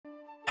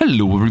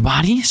Hello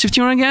everybody, Sifd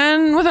here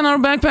again with another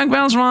backpack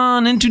battles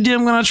run, and today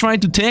I'm gonna try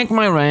to take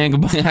my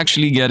rank by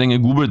actually getting a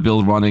Goobert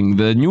build running.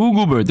 The new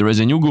Goobert, there is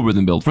a new Goobert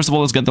in build. First of all,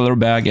 let's get the leather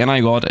bag, and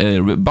I got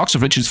a box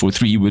of riches for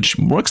 3, which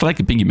works like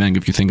a piggy bank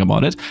if you think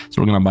about it.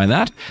 So we're gonna buy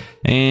that.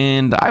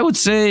 And I would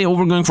say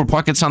overgoing for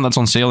pocket sand that's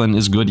on sale and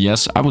is good,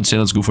 yes. I would say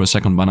let's go for a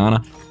second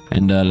banana.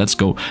 And let's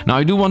go. Now,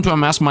 I do want to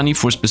amass money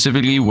for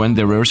specifically when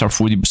the rares are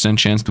 40%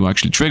 chance to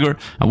actually trigger.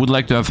 I would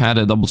like to have had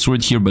a double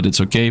sword here, but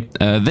it's okay.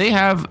 They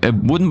have a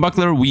wooden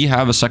buckler. We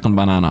have a second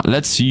banana.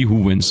 Let's see who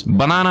wins.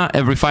 Banana,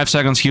 every 5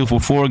 seconds, heal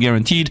for 4,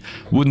 guaranteed.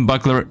 Wooden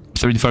buckler,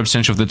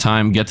 35% of the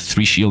time, get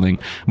 3 shielding.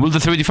 Will the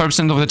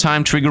 35% of the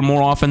time trigger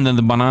more often than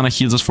the banana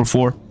heals us for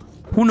 4?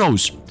 Who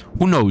knows?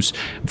 Who knows?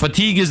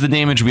 Fatigue is the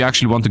damage we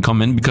actually want to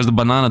come in, because the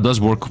banana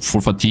does work for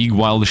fatigue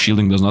while the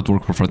shielding does not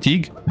work for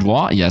fatigue.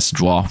 Draw? Yes,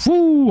 draw.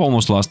 Woo,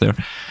 almost lost there.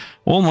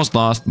 Almost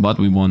lost, but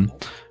we won.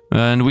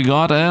 And we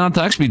got an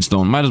attack speed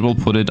stone. Might as well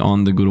put it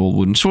on the good old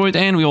wooden sword.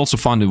 And we also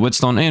found a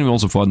whetstone, and we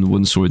also found the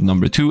wooden sword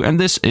number 2. And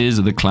this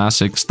is the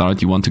classic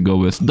start you want to go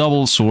with.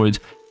 Double sword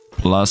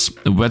plus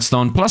a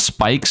whetstone plus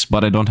spikes,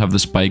 but I don't have the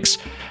spikes.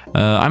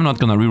 I'm not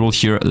gonna reroll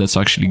here. Let's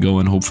actually go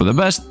and hope for the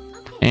best.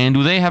 And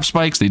do they have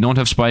spikes? They don't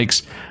have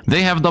spikes.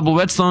 They have double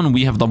whetstone,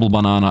 we have double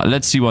banana.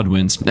 Let's see what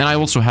wins. And I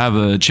also have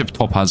a chip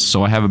topaz,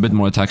 so I have a bit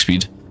more attack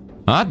speed.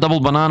 Double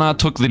banana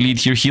took the lead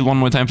here. Heal one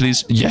more time,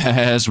 please.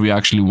 Yes, we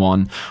actually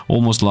won.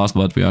 Almost lost,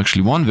 but we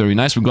actually won. Very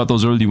nice. We got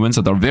those early wins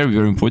that are very,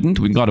 very important.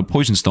 We got a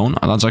poison stone.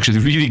 That's actually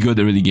really good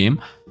early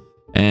game.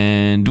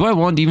 And do I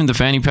want even the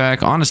fanny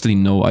pack? Honestly,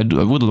 no. I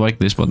would like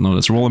this, but no,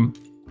 let's roll him.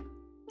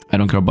 I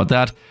don't care about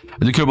that.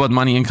 I do care about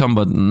money income,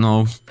 but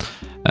no.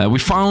 We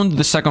found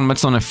the second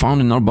whetstone I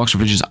found in our box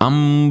of riches.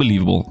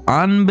 Unbelievable.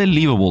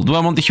 Unbelievable. Do I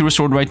want the hero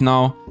sword right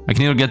now? I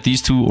can either get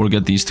these two or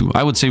get these two.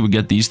 I would say we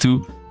get these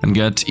two and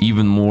get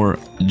even more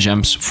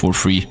gems for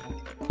free.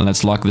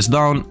 Let's lock this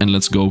down and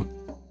let's go.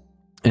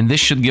 And this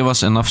should give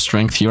us enough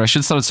strength here. I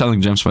should start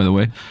selling gems, by the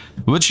way.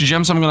 Which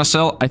gems I'm gonna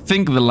sell? I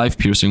think the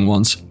life-piercing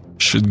ones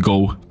should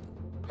go.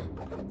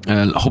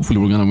 Hopefully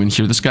we're gonna win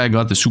here. This guy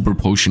got the super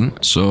potion,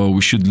 so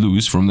we should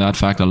lose from that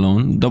fact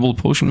alone. Double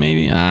potion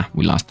maybe? Ah,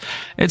 we lost.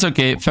 It's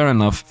okay, fair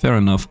enough, fair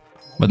enough.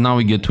 But now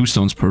we get 2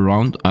 stones per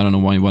round. I don't know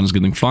why one is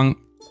getting flung.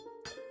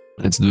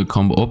 Let's do a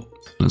combo up.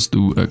 Let's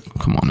do a...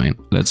 Come on, man.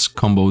 Let's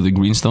combo the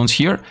green stones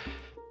here.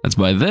 Let's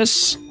buy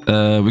this.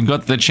 We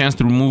got the chance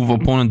to remove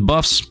opponent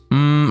buffs.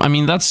 I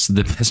mean, that's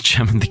the best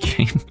gem in the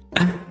game.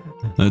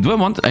 Do I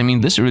want... I mean,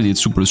 this really is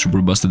super,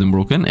 super busted and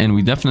broken. And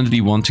we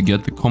definitely want to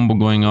get the combo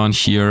going on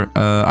here.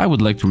 I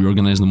would like to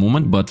reorganize in a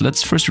moment, but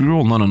let's first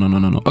reroll.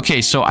 No.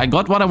 Okay, so I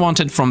got what I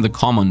wanted from the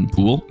common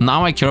pool.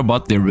 Now I care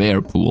about the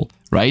rare pool,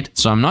 right?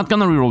 So I'm not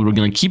gonna reroll. We're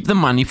gonna keep the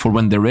money for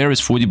when the rare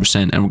is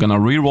 40%. And we're gonna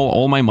reroll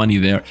all my money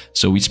there.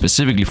 So we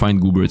specifically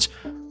find Gooberts.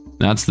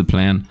 That's the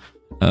plan.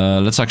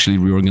 Let's actually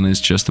reorganize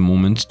just a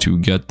moment to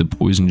get the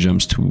poison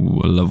gems to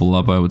level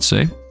up, I would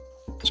say.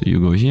 So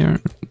you go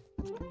here.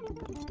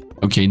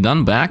 Okay,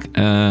 done. Back.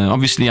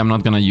 Obviously, I'm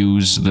not gonna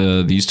use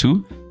these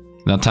two,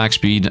 the attack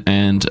speed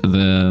and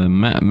the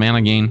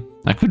mana gain.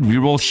 I could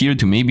reroll here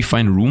to maybe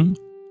find room.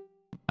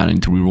 I don't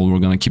need to reroll. We're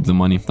gonna keep the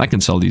money. I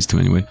can sell these two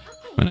anyway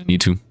when I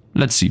need to.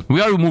 Let's see.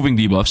 We are removing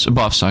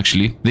buffs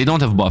actually. They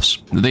don't have buffs.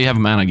 They have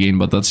mana gain,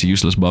 but that's a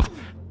useless buff.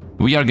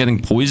 We are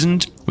getting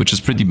poisoned, which is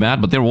pretty bad,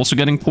 but they're also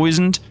getting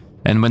poisoned.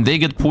 And when they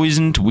get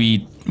poisoned,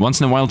 we once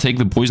in a while take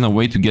the poison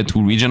away to get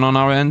 2 regen on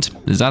our end.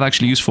 Is that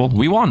actually useful?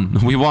 We won.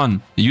 We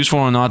won. Useful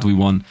or not, we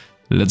won.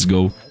 Let's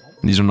go.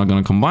 These are not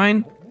gonna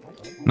combine.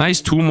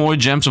 Nice, 2 more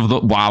gems of the...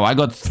 Wow, I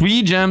got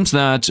 3 gems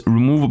that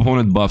remove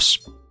opponent buffs.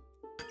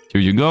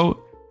 Here you go.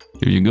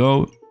 Here you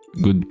go.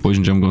 Good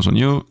poison gem goes on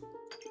you.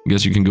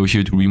 Guess you can go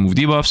here to remove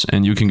debuffs,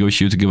 and you can go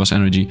here to give us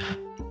energy.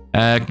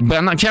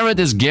 But carrot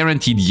is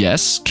guaranteed,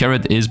 yes.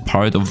 Carrot is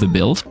part of the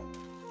build.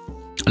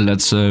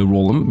 Let's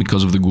roll them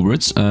because of the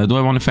Gooberts. Do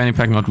I want a fanny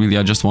pack? Not really.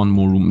 I just want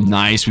more room.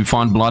 Nice. We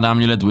found blood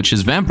amulet, which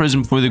is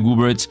vampirism for the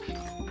Gooberts.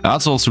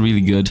 That's also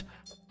really good.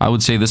 I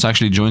would say this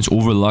actually joins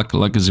over luck.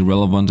 Luck is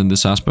irrelevant in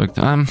this aspect.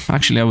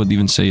 Actually, I would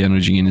even say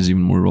energy gain is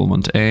even more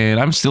relevant. And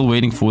I'm still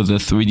waiting for the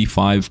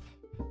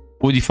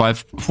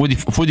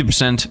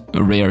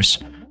 40% rares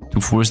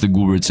to force the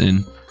Gooberts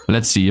in.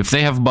 Let's see. If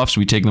they have buffs,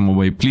 we take them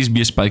away. Please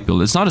be a spike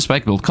build. It's not a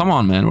spike build. Come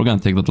on, man. We're gonna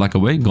take that luck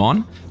away.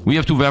 Gone. We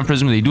have 2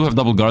 vampirism. They do have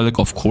double garlic,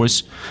 of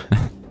course.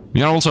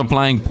 We are also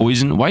applying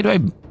poison. Why do I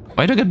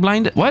get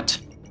blinded? What?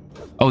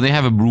 Oh, they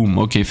have a broom.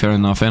 Okay, fair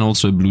enough. And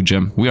also a blue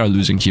gem. We are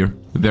losing here.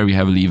 Very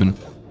heavily even.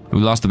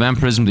 We lost the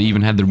vampirism. They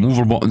even had the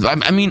removal.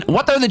 I mean,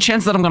 what are the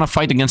chances that I'm gonna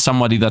fight against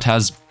somebody that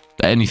has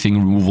anything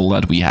removal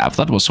that we have?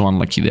 That was so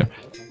unlucky there.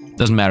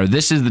 Doesn't matter.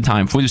 This is the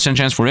time. 40%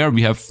 chance for rare.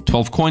 We have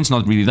 12 coins.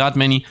 Not really that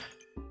many.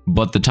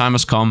 But the time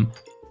has come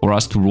for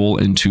us to roll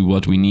into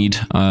what we need,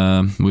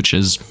 which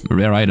is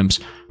rare items.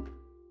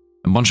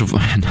 A bunch of...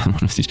 not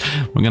one of these.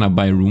 We're gonna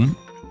buy room.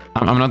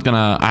 I'm not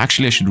gonna...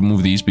 Actually, I should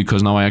remove these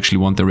because now I actually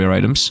want the rare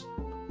items.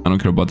 I don't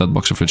care about that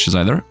box of riches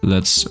either.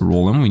 Let's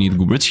roll them. We need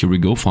Gooberts. Here we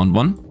go. Found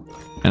one.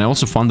 And I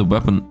also found the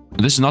weapon.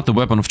 This is not the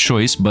weapon of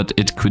choice, but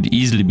it could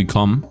easily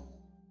become...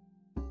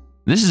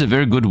 This is a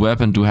very good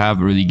weapon to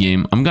have early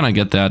game. I'm gonna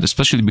get that,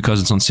 especially because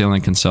it's on sale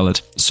and I can sell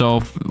it. So,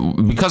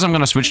 because I'm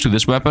gonna switch to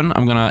this weapon,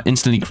 I'm gonna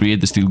instantly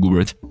create the Steel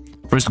Goobert.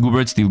 First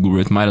Goobert, Steel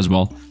Goobert, might as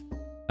well.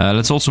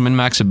 Let's also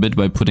min-max a bit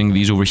by putting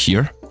these over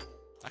here.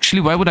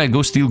 Actually, why would I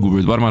go Steel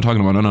Goobert? What am I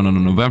talking about?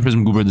 No.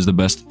 Vampirism Goobert is the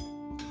best.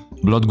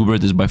 Blood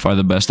Goobert is by far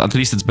the best. At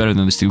least it's better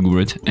than the Steel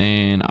Goobert.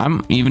 And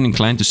I'm even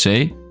inclined to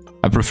say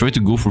I prefer to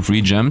go for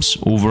free gems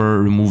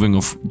over removing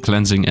of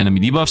cleansing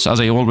enemy debuffs, as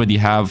I already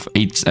have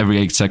every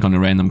 8 seconds a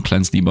random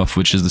cleanse debuff,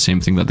 which is the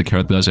same thing that the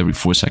carrot does every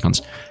 4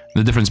 seconds.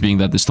 The difference being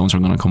that the stones are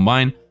going to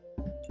combine.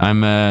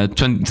 I'm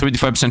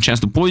 35%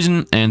 chance to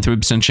poison and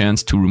 30%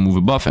 chance to remove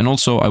a buff. And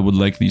also I would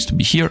like these to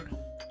be here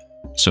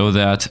so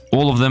that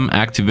all of them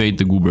activate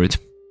the Goobert.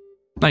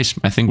 Nice.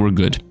 I think we're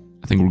good.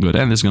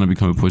 And this is going to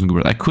become a poison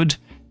Goobert.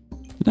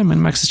 Did I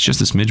min-max this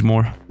just a smidge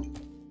more?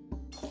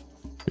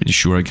 Pretty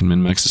sure I can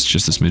min-max this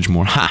just a smidge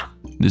more. Ha!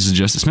 This is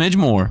just a smidge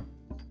more.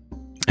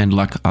 And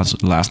luck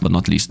as last but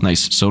not least.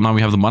 Nice. So now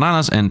we have the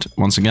bananas, and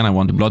once again I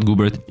want the blood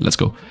Goobert. Let's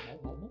go.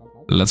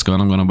 Let's go,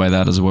 and I'm gonna buy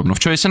that as a weapon of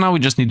choice. And now we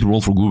just need to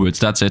roll for Gooberts.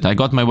 That's it. I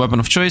got my weapon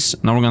of choice.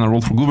 Now we're gonna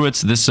roll for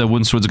Gooberts. This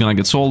wooden sword is gonna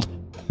get sold.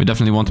 We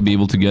definitely want to be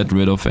able to get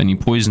rid of any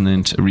poison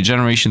and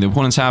regeneration the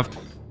opponents have.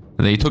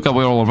 They took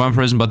away all our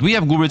vampirism, but we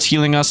have Gooberts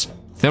healing us.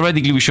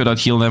 Theoretically, we should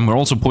out-heal them. We're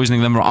also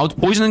poisoning them. We're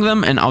out-poisoning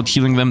them and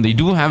out-healing them. They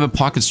do have a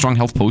pocket strong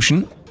health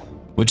potion,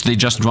 which they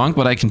just drank,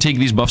 but I can take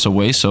these buffs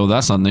away, so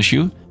that's not an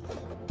issue.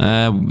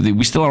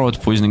 We still are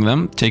out-poisoning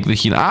them. Take the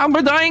heal. Ah,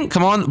 we're dying!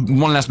 Come on!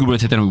 One last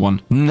Goobert hit and we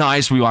won.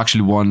 Nice, we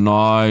actually won.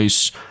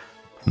 Nice.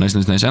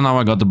 Nice. And now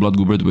I got the blood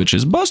Goobert, which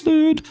is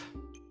busted.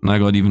 And I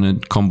got even a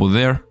combo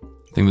there.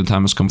 I think the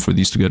time has come for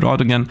these to get out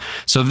again.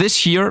 So this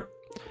here...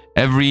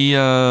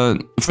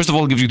 first of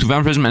all, gives you 2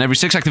 vampirism, and every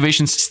 6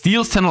 activations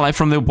steals 10 life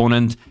from the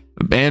opponent,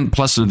 and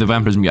plus the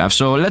vampirism you have.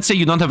 So let's say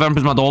you don't have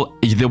vampirism at all,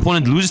 the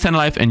opponent loses 10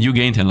 life and you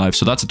gain 10 life,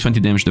 so that's a 20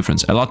 damage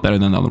difference, a lot better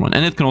than the other one.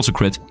 And it can also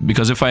crit,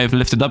 because if I have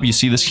lifted up, you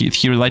see this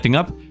here lighting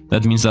up,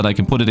 that means that I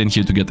can put it in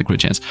here to get the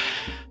crit chance.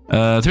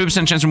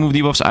 30% chance to remove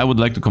debuffs, I would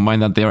like to combine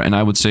that there, and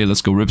I would say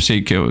let's go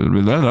Ripsake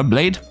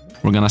Blade.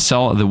 We're gonna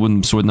sell the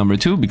wooden sword number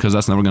 2, because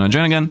that's never gonna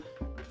join again.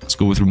 Let's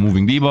go with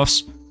removing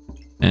debuffs.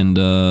 And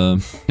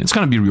it's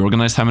gonna be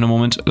reorganized time in a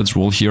moment. Let's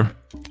roll here.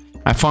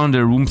 I found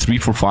a room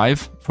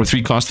 345 for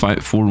 3 cost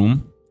 4 room.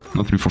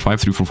 Not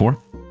 345, 344.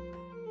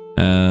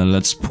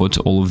 Let's put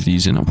all of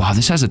these in. Wow,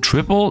 this has a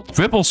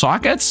triple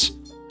sockets?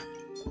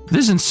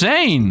 This is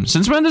insane.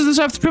 Since when does this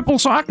have triple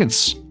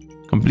sockets?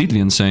 Completely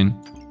insane.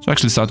 So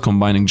actually start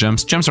combining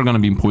gems. Gems are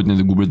gonna be important in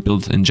the Goobert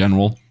build in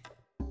general.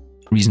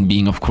 Reason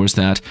being, of course,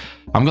 that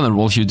I'm gonna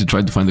roll here to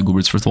try to find the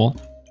Gooberts first of all.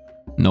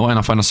 No, and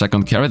I find a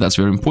second carrot, that's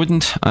very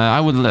important.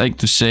 I would like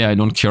to say I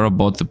don't care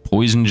about the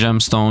poison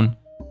gemstone.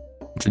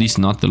 At least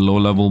not the low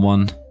level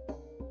one.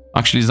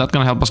 Actually, is that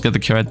gonna help us get the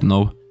carrot?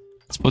 No.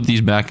 Let's put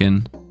these back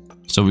in.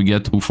 So we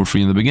get 2 for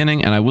free in the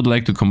beginning, and I would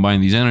like to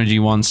combine these energy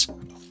ones.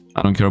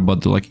 I don't care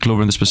about the Lucky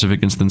Clover in the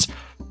specific instance.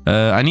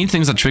 I need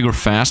things that trigger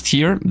fast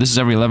here. This is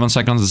every 11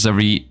 seconds, this is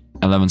every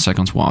 11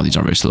 seconds. Wow, these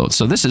are very slow.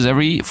 So this is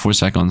every 4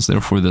 seconds,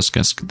 therefore this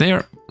gets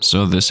there.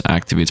 So this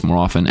activates more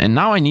often. And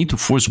now I need to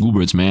force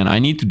Gooberts, man. I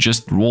need to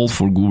just roll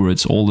for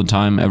Gooberts all the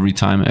time,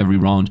 every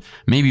round.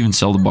 Maybe even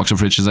sell the box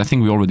of riches. I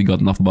think we already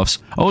got enough buffs.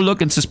 Oh,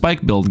 look, it's a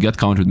spike build. Get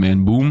countered,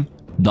 man. Boom.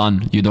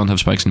 Done. You don't have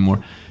spikes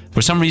anymore.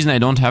 For some reason, I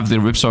don't have the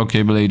Ripsaw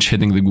Cable Age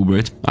hitting the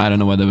Goobert. I don't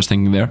know what I was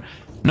thinking there.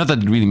 Not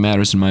that it really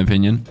matters, in my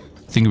opinion.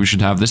 I think we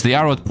should have this. They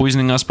are out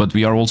poisoning us, but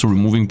we are also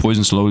removing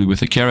poison slowly with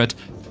the carrot.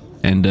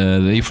 And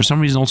they, for some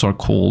reason, also are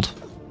cold.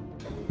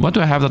 What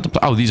do I have that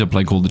apply? Oh, these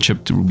apply cold. The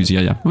chipped rubies.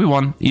 Yeah. We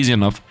won. Easy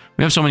enough.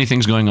 We have so many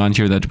things going on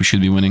here that we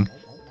should be winning.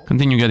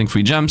 Continue getting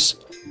free gems.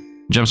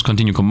 Gems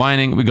continue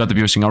combining. We got the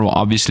piercing arrow,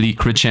 obviously.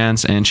 Crit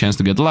chance and chance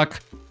to get luck.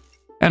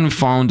 And we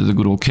found the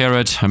good old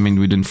carrot. I mean,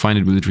 we didn't find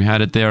it, but we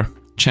had it there.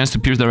 Chance to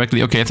pierce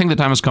directly. Okay, I think the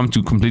time has come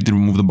to completely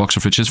remove the box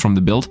of riches from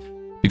the build.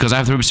 Because I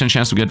have 30%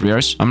 chance to get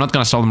rares. I'm not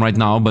gonna sell them right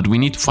now, but we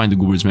need to find the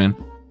Gooberts, man.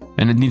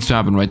 And it needs to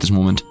happen right this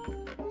moment.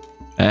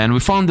 And we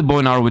found the bow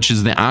and arrow, which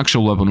is the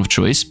actual weapon of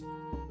choice.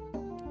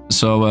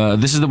 So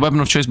this is the weapon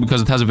of choice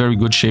because it has a very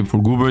good shape for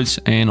Gooberts.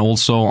 And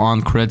also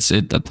on crits,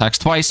 it attacks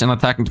twice. And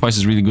attacking twice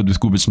is really good with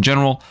Gooberts in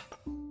general.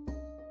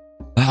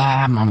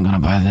 I'm gonna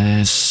buy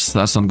this.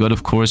 That's not good,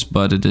 of course,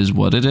 but it is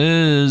what it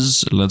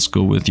is. Let's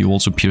go with you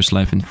also pierce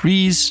life and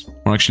freeze.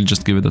 Or actually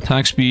just give it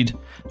attack speed.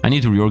 I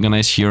need to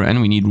reorganize here,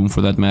 and we need room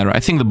for that matter. I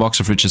think the box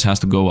of riches has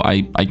to go.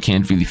 I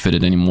can't really fit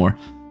it anymore.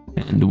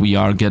 And we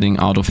are getting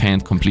out of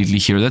hand completely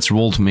here. Let's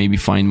roll to maybe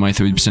find my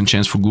 30%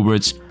 chance for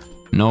Gooberts.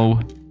 No.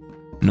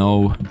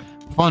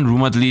 Found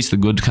room at least, the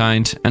good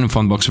kind. And we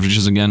found box of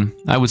riches again.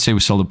 I would say we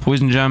sell the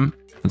poison gem.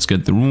 Let's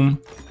get the room.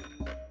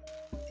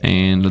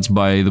 And let's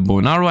buy the bow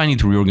and arrow. I need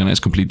to reorganize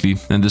completely.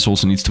 And this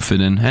also needs to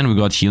fit in. And we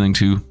got healing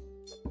too.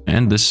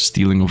 And this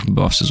stealing of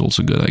buffs is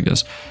also good, I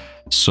guess.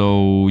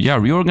 So, yeah,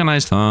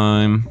 reorganize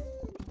time.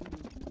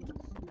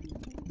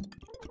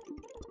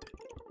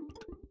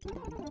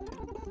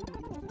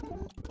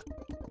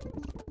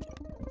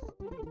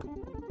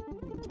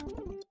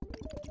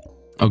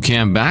 Okay,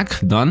 I'm back.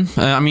 Done.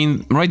 I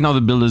mean, right now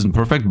the build isn't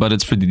perfect, but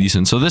it's pretty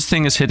decent. So this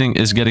thing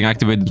is getting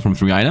activated from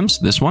 3 items.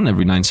 This one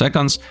every 9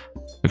 seconds.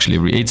 Actually,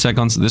 every 8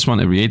 seconds. This one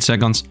every 8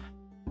 seconds.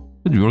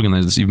 Could we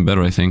organize this even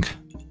better, I think.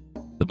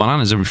 The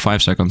banana is every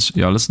 5 seconds.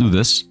 Yeah, let's do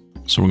this.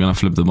 So we're gonna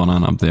flip the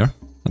banana up there.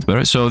 That's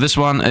better. So this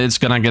one, it's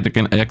gonna get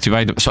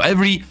activated. So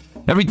every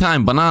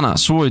time banana,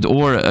 sword,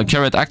 or a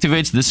carrot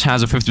activates, this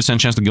has a 50%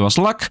 chance to give us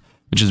luck,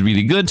 which is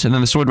really good. And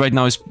then the sword right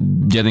now is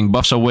getting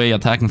buffs away,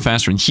 attacking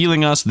faster and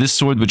healing us. This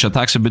sword, which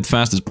attacks a bit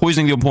fast, is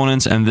poisoning the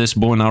opponents. And this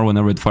bow and arrow,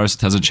 whenever it fires,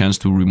 it has a chance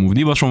to remove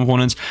debuffs from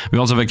opponents. We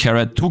also have a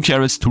carrot, 2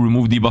 carrots to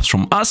remove debuffs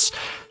from us.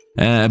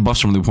 Buffs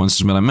from the opponents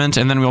is what I meant.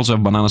 And then we also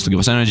have bananas to give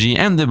us energy.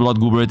 And the blood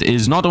Goobert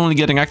is not only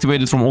getting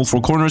activated from all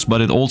 4 corners, but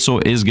it also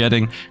is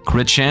getting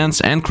crit chance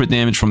and crit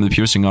damage from the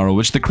piercing arrow,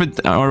 which the crit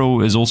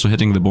arrow is also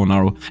hitting the bone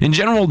arrow. In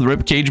general, the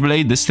rib cage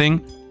blade, this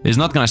thing, is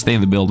not gonna stay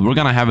in the build. We're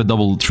gonna have a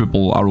double,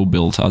 triple arrow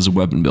build as a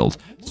weapon build.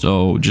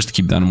 So just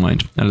keep that in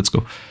mind. And let's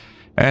go.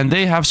 And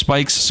they have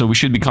spikes, so we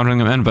should be countering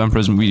them, and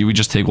vampirism. We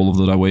just take all of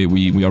that away.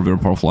 We are very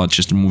powerful at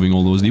just removing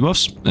all those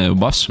debuffs,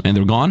 buffs, and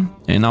they're gone.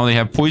 And now they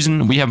have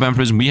poison, we have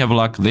vampirism, we have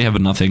luck, they have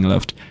nothing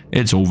left.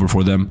 It's over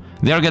for them.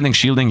 They are getting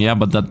shielding, yeah,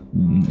 but that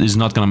is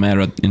not gonna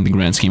matter in the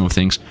grand scheme of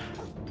things.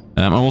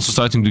 I'm also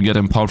starting to get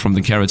empowered from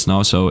the carrots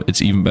now, so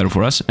it's even better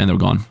for us, and they're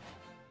gone.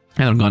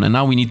 And they're gone. And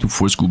now we need to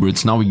force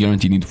Gooberts. Now we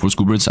guarantee need to force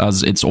Gooberts,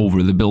 as it's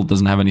over. The build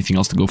doesn't have anything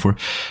else to go for.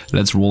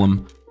 Let's roll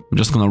them. I'm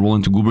just gonna roll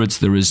into Gooberts.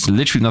 There is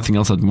literally nothing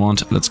else that we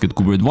want. Let's get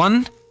Goobert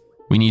 1.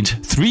 We need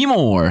 3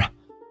 more.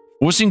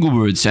 Forcing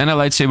Gooberts. And a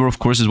lightsaber, of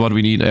course, is what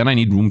we need. And I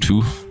need room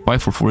too.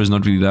 5 for 4 is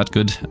not really that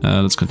good.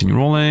 Let's continue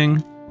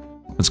rolling.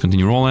 Let's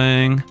continue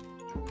rolling.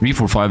 3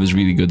 for 5 is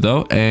really good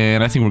though.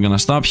 And I think we're gonna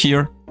stop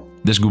here.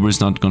 This Goobert is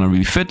not gonna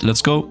really fit.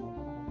 Let's go.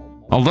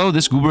 Although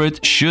this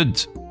Goobert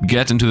should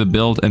get into the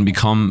build and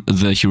become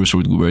the Hero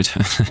Sword Goobert.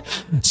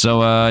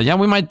 So, yeah,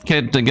 we might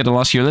get a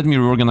loss here. Let me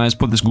reorganize,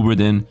 put this Goobert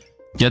in.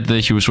 Get the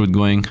Hero Sword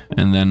going,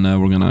 and then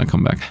we're gonna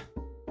come back.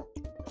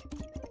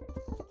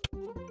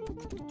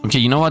 Okay,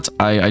 you know what?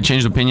 I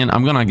changed opinion.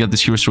 I'm gonna get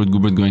this Hero Sword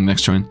Goobert going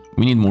next turn.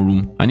 We need more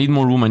room. I need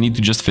more room. I need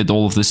to just fit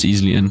all of this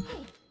easily in.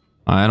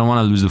 I don't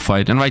want to lose the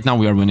fight. And right now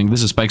we are winning.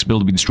 This is Spike's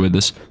build. We destroyed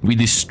this. We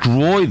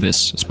destroy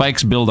this.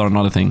 Spike's build are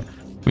not a thing.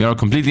 We are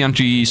completely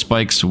empty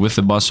spikes with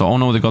the bus. So, oh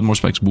no, they got more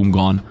spikes. Boom,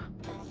 gone.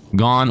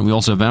 Gone. We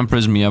also have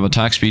vampirism. We have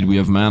attack speed. We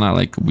have mana.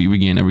 Like, we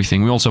gain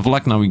everything. We also have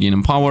luck. Now we gain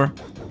in power.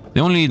 The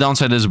only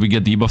downside is we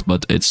get debuffed,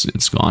 but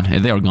it's gone. Hey,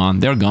 they are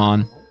gone. They're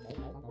gone.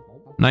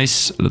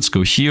 Nice. Let's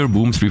go here.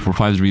 Boom. 3, 4,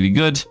 5 is really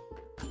good.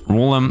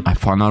 Roll them. I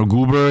found our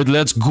Goobert.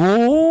 Let's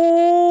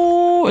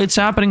go. It's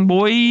happening,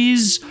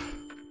 boys.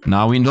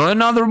 Now we know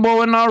another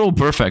bow and arrow.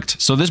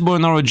 Perfect. So this bow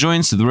and arrow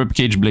joins. The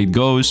ribcage blade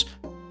goes.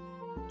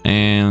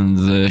 And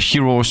the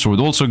hero sword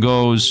also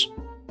goes.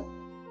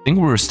 I think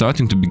we're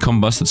starting to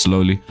become busted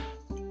slowly.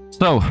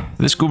 So,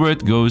 this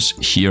Goobert goes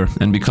here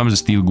and becomes a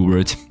steel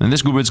Goobert. And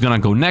this Goobert's gonna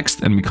go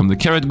next and become the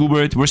carrot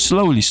Goobert. We're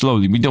slowly.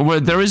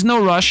 There is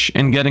no rush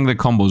in getting the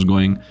combos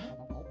going.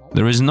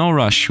 There is no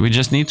rush. We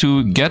just need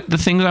to get the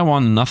things I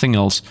want, nothing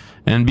else.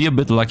 And be a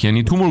bit lucky. I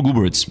need 2 more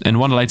Gooberts and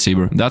 1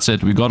 lightsaber. That's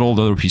it. We got all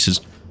the other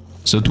pieces.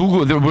 So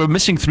we're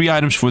missing 3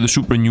 items for the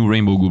super new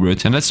rainbow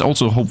Goobert. And let's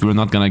also hope we're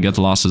not gonna get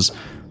losses,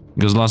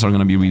 because losses are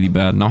gonna be really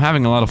bad. Now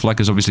having a lot of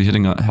luck is obviously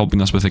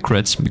helping us with the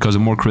crits, because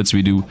the more crits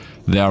we do,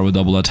 the arrow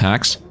double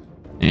attacks.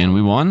 And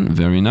we won.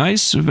 Very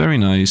nice, very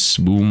nice.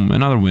 Boom,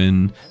 another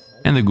win.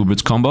 And the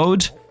Goobert's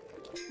comboed.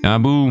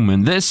 Boom.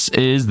 And this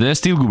is the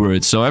steel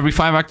Goobert. So every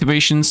 5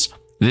 activations,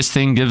 this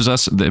thing gives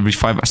us, every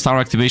 5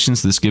 star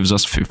activations, this gives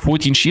us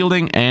 14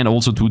 shielding and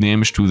also 2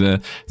 damage to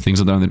the things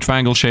that are in the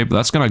triangle shape.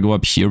 That's gonna go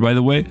up here, by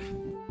the way.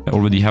 I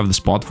already have the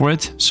spot for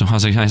it. So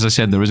as I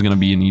said, there is gonna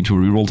be a need to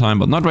reroll time,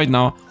 but not right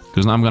now,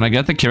 because now I'm gonna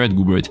get the carrot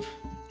Goobert,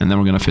 and then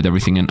we're gonna fit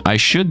everything in. I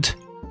found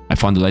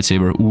the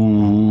lightsaber.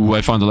 Ooh,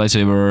 I found the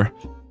lightsaber.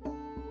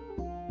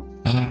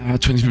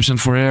 20%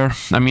 for air.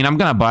 I mean, I'm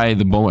gonna buy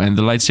the bow and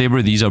the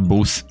lightsaber. These are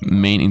both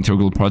main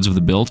integral parts of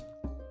the build.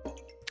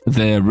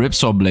 The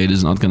ripsaw blade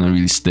is not gonna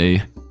really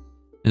stay,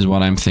 is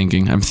what I'm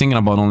thinking. I'm thinking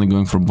about only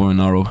going for bow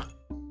and arrow.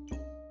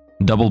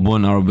 Double bow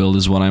and arrow build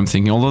is what I'm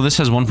thinking. Although this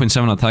has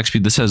 1.7 attack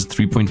speed, this has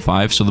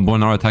 3.5, so the bow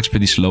and arrow attacks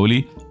pretty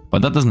slowly.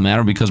 But that doesn't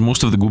matter, because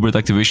most of the Goobert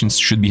activations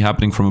should be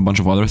happening from a bunch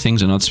of other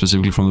things and not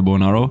specifically from the bow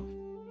and arrow.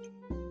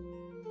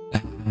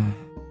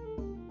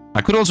 I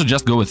could also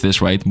just go with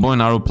this, right? Bow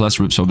and arrow plus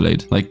ripsaw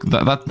blade. Like,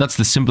 that's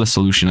the simplest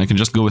solution. I can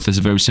just go with this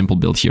very simple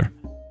build here.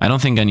 I don't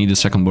think I need a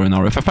second bow and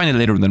arrow. If I find it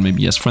later, then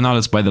maybe yes. For now,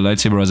 let's buy the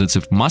lightsaber as it's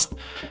a must.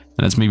 And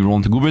let's maybe roll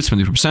into Gooberts,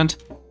 20%.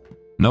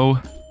 No.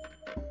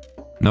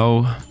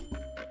 No.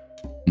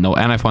 No,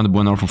 and I found the bow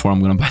and arrow for 4,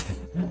 I'm gonna buy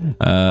it.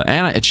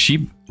 And it's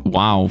cheap.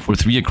 Wow, for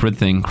 3 a crit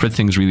thing. Crit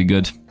thing's really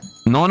good.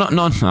 No,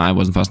 I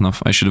wasn't fast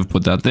enough. I should have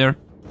put that there.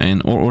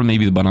 And or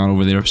maybe the banana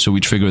over there, so we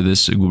trigger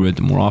this Goobert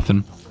more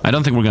often. I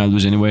don't think we're gonna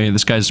lose anyway.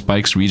 This guy's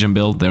Spike's regen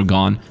build, they're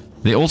gone.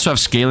 They also have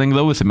scaling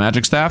though with the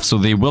magic staff, so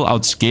they will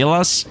outscale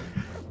us.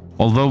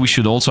 Although we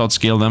should also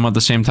outscale them at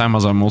the same time,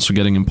 as I'm also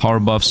getting in power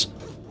buffs.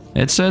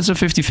 It's a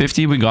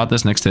 50-50, we got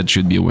this, next hit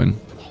should be a win.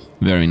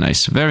 Very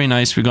nice. Very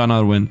nice. We got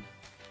another win.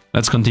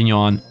 Let's continue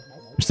on.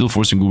 We're still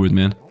forcing Goobert,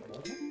 man.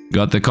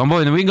 Got the combo,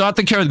 and we got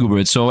the carrot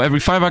Goobert. So every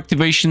 5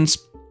 activations,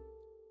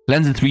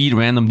 cleanses 3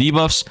 random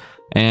debuffs,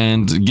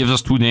 and gives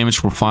us 2 damage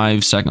for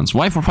 5 seconds.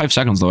 Why for 5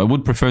 seconds, though? I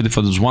would prefer if it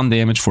was 1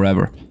 damage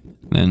forever.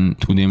 Then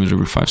 2 damage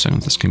every 5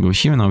 seconds. This can go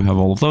here. Now we have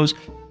all of those.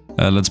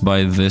 Let's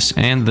buy this,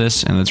 and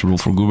let's roll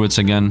for Gooberts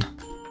again.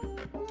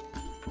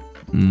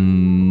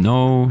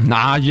 No.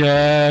 Nah,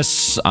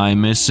 yes!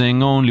 I'm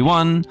missing only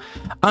one.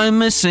 I'm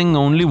missing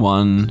only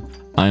one.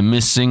 I'm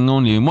missing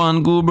only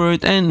one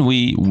Goobert, and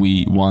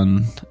we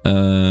won.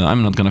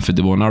 I'm not gonna fit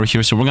the bow and arrow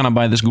here, so we're gonna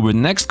buy this Goobert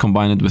next,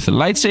 combine it with the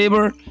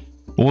lightsaber.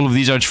 All of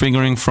these are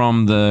triggering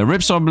from the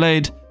Ripsaw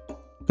Blade.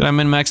 Could I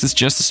min-max this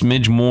just a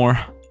smidge more?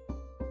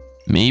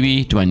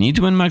 Maybe. Do I need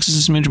to min-max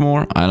this a smidge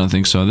more? I don't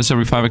think so. This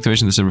every 5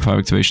 activations, this every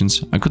 5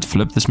 activations. I could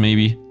flip this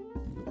maybe.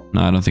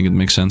 No, I don't think it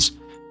makes sense.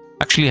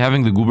 Actually,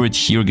 having the Goobert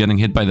here getting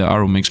hit by the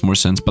arrow makes more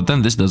sense, but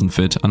then this doesn't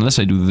fit, unless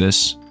I do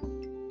this.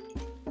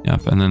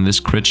 Yep, and then this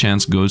crit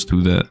chance goes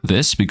to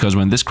this, because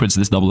when this crits,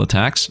 this double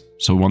attacks.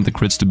 So we want the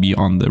crits to be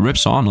on the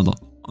Ripsaw, not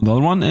on the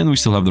other one, and we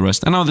still have the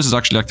rest. And now this is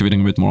actually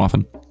activating a bit more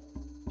often.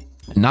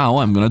 Now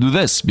I'm gonna do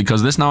this,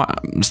 because this now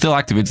still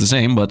activates the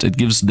same, but it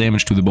gives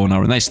damage to the bow and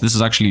arrow. Nice, this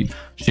is actually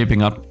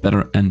shaping up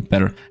better and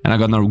better. And I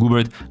got another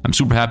Goobert. I'm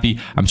super happy.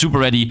 I'm super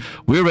ready.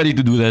 We're ready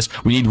to do this.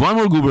 We need one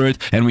more Goobert,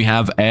 and we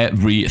have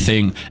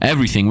everything.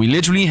 Everything. We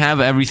literally have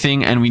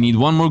everything, and we need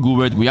one more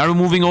Goobert. We are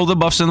removing all the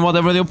buffs and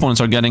whatever the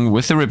opponents are getting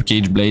with the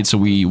Ribcage Blade, so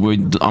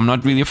I'm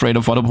not really afraid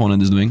of what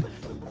opponent is doing.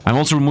 I'm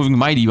also removing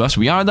my debuffs.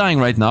 We are dying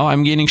right now.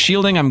 I'm gaining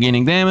shielding, I'm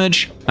gaining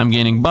damage, I'm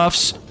gaining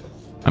buffs.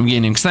 I'm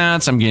gaining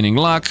stats, I'm gaining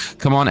luck.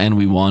 Come on, and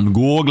we won.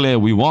 Google,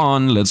 we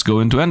won. Let's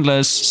go into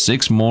Endless.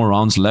 6 more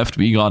rounds left.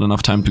 We got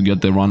enough time to get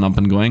the run up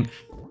and going.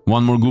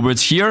 1 more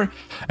Gooberts here.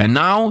 And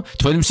now,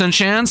 20%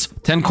 chance,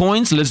 10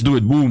 coins. Let's do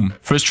it. Boom.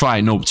 First try.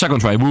 No,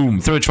 second try. Boom.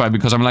 Third try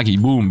because I'm lucky.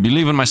 Boom.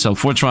 Believe in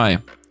myself. 4th try.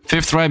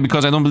 5th try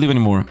because I don't believe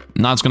anymore.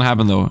 Now it's gonna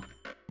happen though.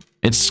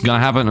 It's gonna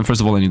happen, and first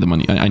of all, I need the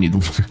money. I need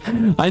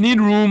room. I need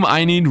room.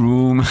 I need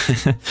room.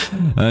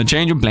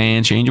 Change your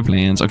plans. Change your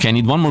plans. Okay, I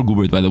need one more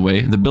Goobert, by the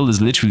way. The build is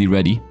literally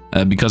ready,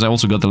 because I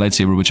also got the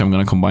lightsaber, which I'm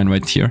gonna combine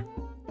right here.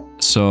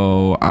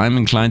 So I'm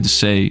inclined to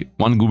say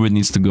one Goobert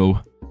needs to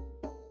go.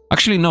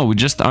 Actually, no, we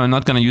just are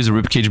not gonna use a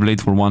Ribcage Blade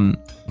for 1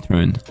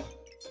 turn.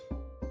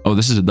 Oh,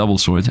 this is a double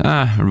sword.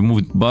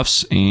 Remove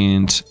buffs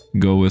and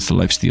go with the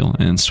lifesteal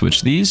and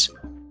switch these.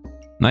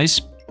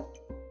 Nice.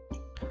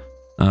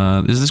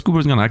 Is this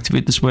Goobert gonna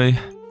activate this way?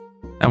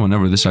 Yeah,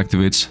 whenever this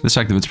activates. This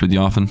activates pretty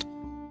often.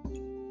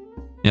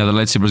 Yeah, the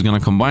lightsaber is gonna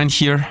combine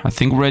here. I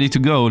think we're ready to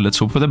go. Let's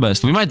hope for the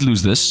best. We might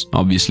lose this,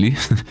 obviously,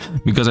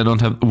 because I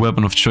don't have a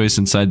weapon of choice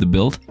inside the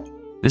build.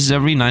 This is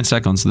every 9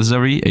 seconds. This is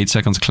every 8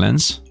 seconds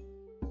cleanse.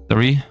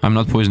 Sorry, I'm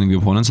not poisoning the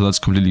opponent, so that's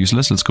completely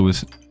useless. Let's go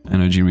with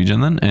energy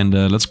regen then, and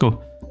let's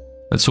go.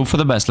 Let's hope for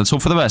the best. Let's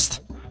hope for the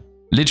best.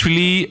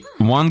 Literally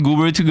 1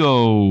 Goobert to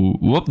go.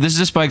 Whoop, this is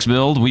a Spikes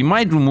build. We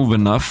might remove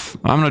enough.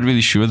 I'm not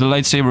really sure. The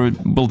lightsaber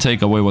will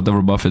take away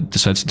whatever buff it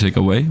decides to take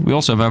away. We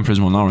also have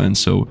Vampirism on our end,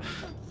 so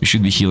we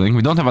should be healing.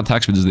 We don't have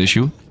attack speed is the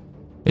issue.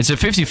 It's a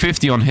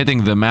 50-50 on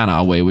hitting the mana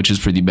away, which is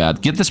pretty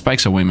bad. Get the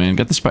spikes away, man.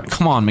 Get the spike.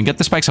 Come on, man. Get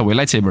the spikes away.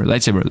 Lightsaber.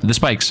 Lightsaber. The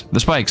spikes. The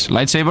spikes.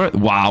 Lightsaber.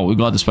 Wow, we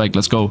got the spike.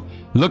 Let's go.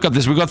 Look at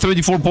this. We got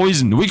 34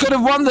 poison. We could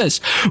have won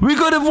this. We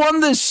could have won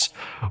this.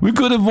 We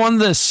could have won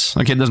this.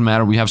 Okay, it doesn't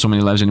matter. We have so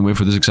many lives anyway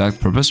for this exact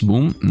purpose.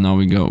 Boom. Now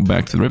we go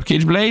back to the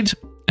Ribcage Blade.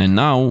 And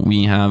now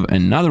we have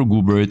another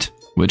Goobert,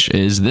 which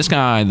is this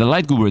guy, the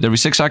Light Goobert. Every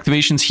 6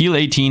 activations, heal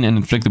 18 and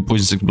inflict the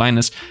poison 6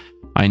 blindness.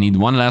 I need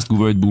one last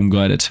Goobert. Boom,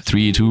 got it.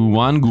 3, 2,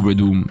 1, Goobert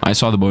doom. I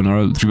saw the bone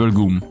arrow. 3-bird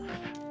goom.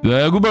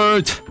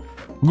 Goobert!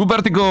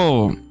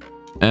 Goobertico!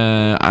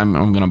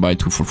 I'm gonna buy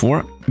 2 for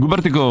 4.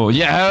 Goobertico!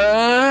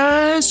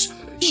 Yes!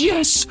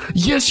 Yes!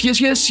 Yes, yes,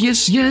 yes,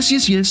 yes, yes,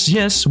 yes, yes,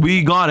 yes.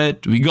 We got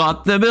it. We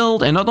got the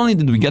build. And not only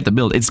did we get the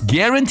build, it's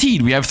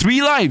guaranteed. We have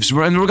 3 lives.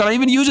 And we're gonna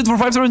even use it for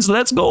 5 turns.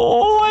 Let's go.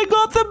 Oh, I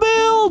got the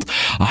build.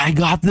 I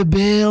got the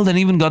build. And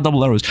even got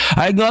double arrows.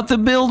 I got the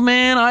build,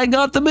 man. I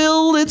got the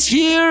build. It's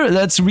here.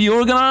 Let's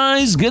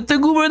reorganize. Get the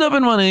Goobert up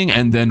and running.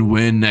 And then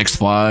win next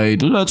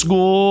fight. Let's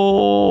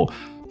go.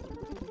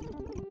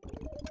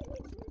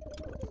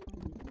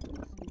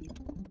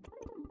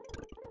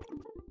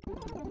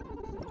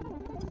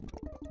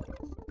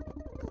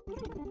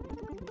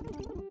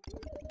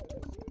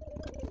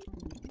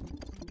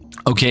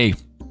 Okay,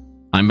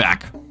 I'm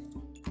back.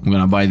 I'm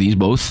gonna buy these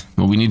both.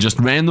 Well, we need just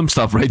random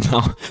stuff right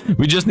now.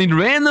 We just need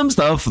random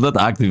stuff that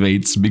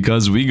activates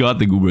because we got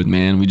the Goobert,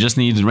 man. We just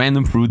need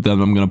random fruit that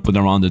I'm gonna put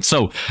around it.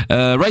 So,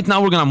 right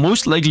now we're gonna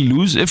most likely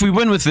lose. If we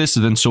win with this,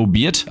 then so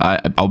be it.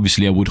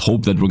 Obviously, I would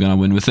hope that we're gonna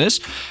win with this.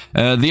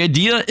 The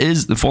idea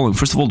is the following.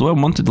 First of all, do I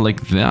want it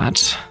like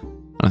that?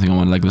 I don't think I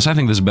want it like this. I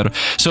think this is better.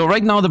 So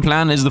right now the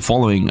plan is the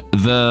following.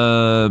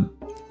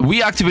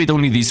 We activate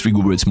only these 3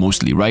 Gooberts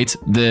mostly, right?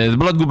 The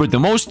Blood Goobert the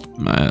most,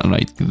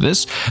 like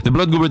this. The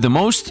Blood Goobert the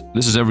most,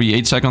 this is every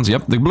 8 seconds,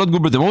 yep. The Blood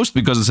Goobert the most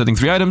because it's setting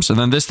 3 items. And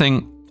then this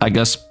thing, I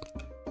guess,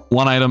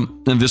 1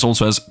 item. And this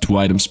also has 2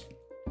 items.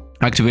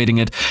 activating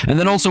it. And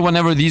then also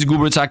whenever these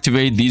Gooberts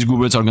activate, these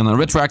Gooberts are gonna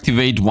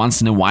retroactivate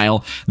once in a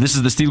while. This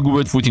is the Steel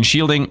Goobert, 14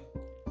 shielding.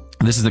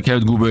 This is the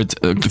Carrot Goobert,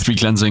 3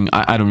 cleansing.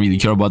 I don't really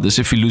care about this.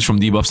 If we lose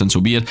from debuffs, then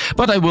so be it.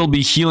 But I will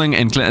be healing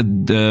and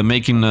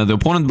making the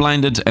opponent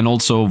blinded, and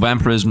also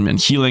vampirism and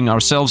healing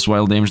ourselves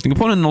while damaging the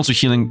opponent, and also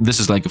healing.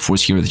 This is like a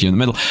force here in the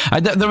middle.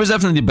 There is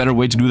definitely a better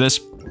way to do this,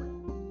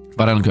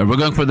 but I don't care. We're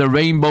going for the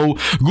Rainbow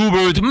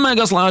Goobert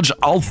Mega Sludge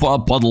Alpha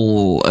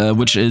Puddle,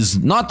 which is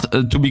not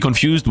to be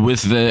confused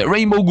with the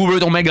Rainbow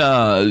Goobert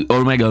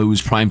Omega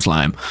who's Prime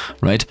Slime,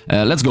 right?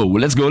 Let's go.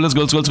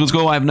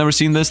 I've never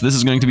seen this. This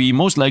is going to be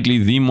most likely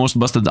the most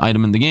busted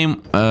item in the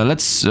game.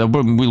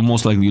 We'll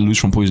most likely lose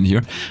from poison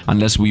here,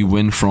 unless we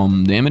win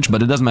from damage,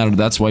 but it doesn't matter.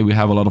 That's why we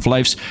have a lot of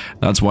lives.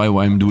 That's why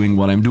I'm doing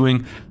what I'm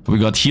doing. We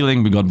got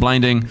healing, we got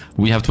blinding,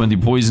 we have 20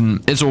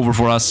 poison. It's over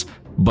for us,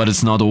 but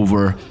it's not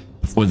over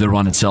for the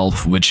run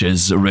itself, which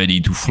is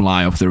ready to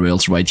fly off the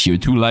rails right here.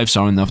 2 lives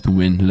are enough to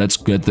win. Let's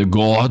get the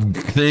god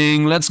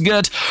thing. Let's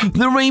get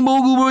the Rainbow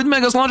Goobert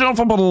Mega Sludge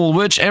Alpha Bottle,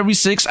 which every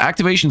 6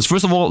 activations.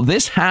 First of all,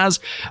 this has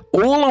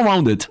all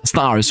around it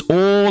stars,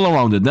 all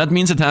around it. That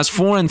means it has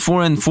 4 and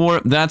 4 and 4.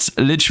 That's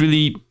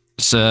literally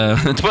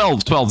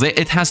 12.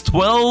 It has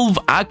 12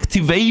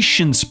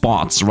 activation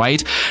spots,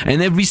 right? And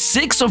every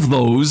 6 of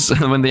those,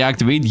 when they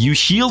activate, you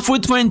heal for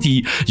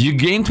 20, you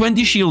gain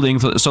 20 shielding,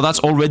 so that's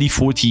already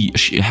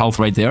 40 health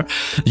right there.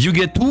 You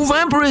get 2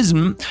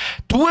 vampirism,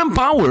 2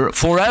 empower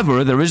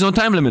forever. There is no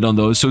time limit on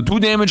those, so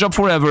 2 damage up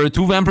forever,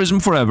 2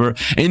 vampirism forever,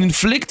 and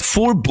inflict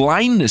 4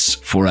 blindness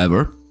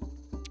forever.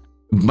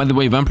 By the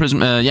way,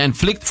 vampirism,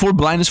 inflict 4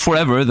 blindness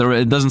forever,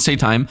 it doesn't say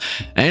time,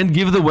 and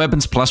give the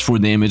weapons plus 4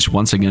 damage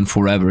once again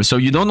forever. So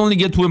you don't only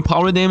get 2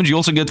 empower damage, you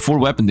also get 4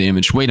 weapon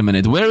damage. Wait a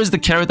minute, where is the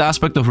carrot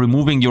aspect of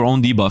removing your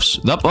own debuffs?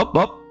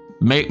 Up.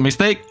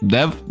 Mistake,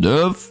 dev.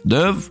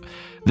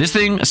 This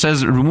thing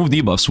says remove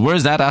debuffs. Where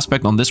is that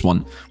aspect on this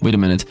one? Wait a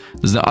minute,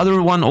 does the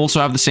other one also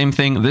have the same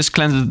thing? This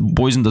cleanses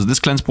poison, does this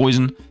cleanse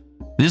poison?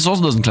 This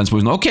also doesn't cleanse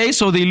poison. Okay,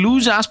 so they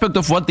lose aspect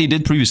of what they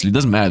did previously.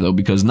 Doesn't matter though,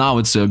 because now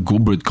it's a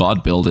Goobert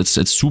God build. It's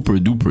super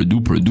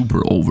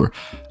duper over.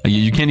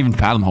 You can't even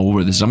fathom how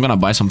over this is. I'm gonna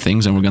buy some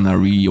things and we're gonna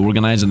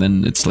reorganize, and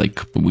then it's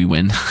like we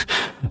win.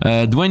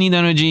 Do I need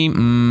energy?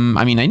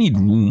 I mean, I need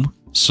room.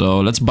 So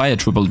let's buy a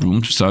triple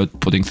room to start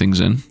putting things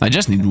in. I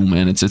just need room,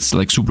 man. It's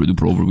like super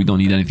duper over. We don't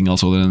need anything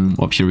else other than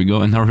up here we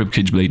go. And our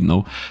ribcage blade,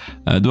 no.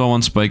 Do I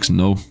want spikes?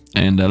 No.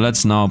 And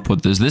let's now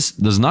put this. This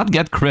does not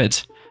get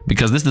crit,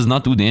 because this does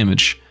not do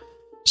damage.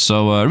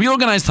 So,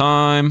 reorganize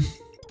time!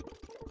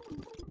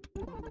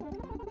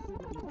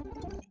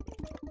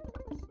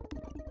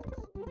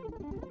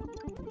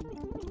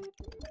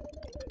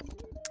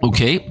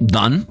 Okay,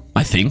 done,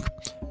 I think.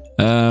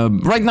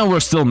 Right now we're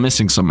still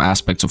missing some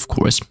aspects, of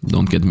course,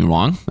 don't get me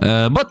wrong,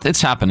 but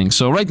it's happening.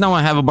 So right now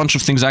I have a bunch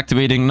of things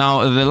activating.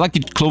 Now the Lucky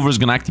Clover is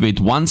gonna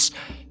activate once,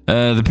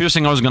 the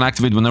Piercing Arrow is gonna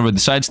activate whenever it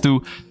decides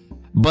to.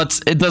 But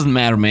it doesn't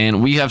matter,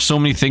 man. We have so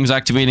many things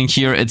activating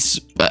here. It's,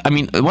 I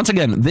mean, once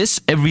again, this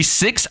every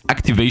 6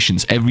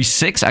 activations,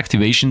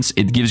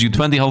 it gives you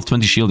 20 health,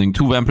 20 shielding,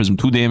 2 vampirism,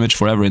 2 damage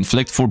forever,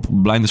 inflict 4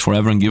 blindness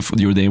forever, and give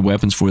your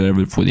weapons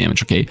forever 4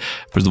 damage. Okay,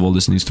 first of all,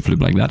 this needs to flip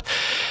like that.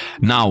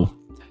 Now,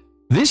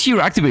 this here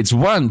activates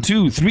 1,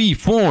 2, 3,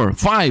 4,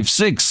 5,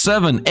 6,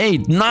 7,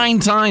 8, 9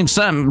 times,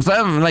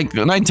 7, like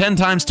 9, 10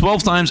 times,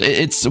 12 times.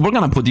 We're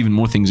gonna put even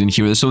more things in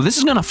here. So this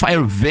is gonna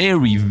fire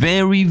very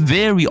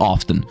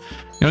often.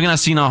 You're gonna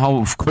see now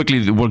how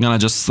quickly we're gonna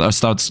just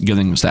start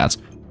getting stats.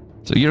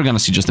 So you're gonna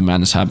see just the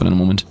madness happen in a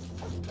moment.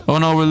 Oh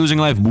no, we're losing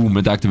life. Boom,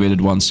 it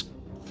activated once.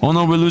 Oh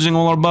no, we're losing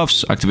all our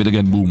buffs. Activate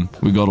again. Boom,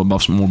 we got all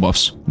buffs, more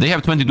buffs. They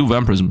have 22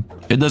 vampirism.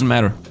 It doesn't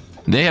matter.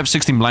 They have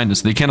 16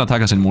 blindness. They can't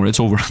attack us anymore. It's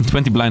over.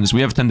 20 blindness.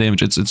 We have 10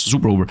 damage. It's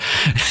super over.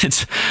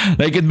 It's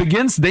like it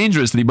begins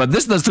dangerously, but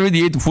this does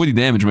 38 to 40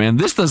 damage, man.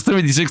 This does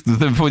 36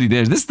 to 40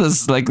 damage. This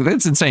does, like,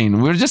 that's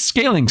insane. We're just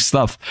scaling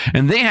stuff.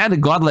 And they had a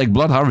godlike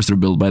blood harvester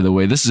build, by the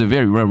way. This is a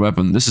very rare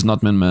weapon. This is not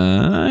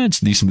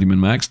it's decently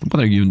min-maxed.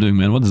 What are you even doing,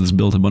 man? What is this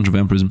build? A bunch of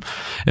vampirism.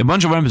 A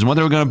bunch of vampirism. What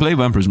are we gonna play?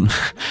 Vampirism.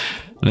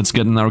 Let's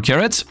get in our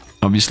carrot.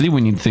 Obviously,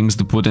 we need things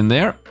to put in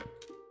there.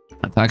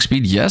 Attack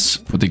speed, yes.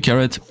 Put the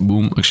carrot.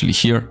 Boom. Actually,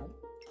 here.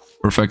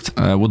 Perfect.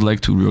 I would like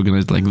to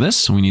reorganize it like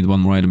this. We need one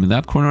more item in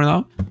that corner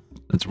now.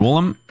 Let's roll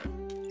them.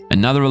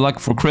 Another luck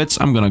for crits.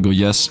 I'm gonna go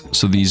yes.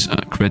 So these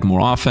crit more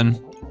often.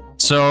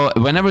 So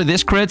whenever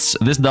this crits,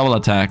 this double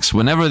attacks.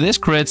 Whenever this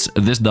crits,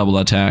 this double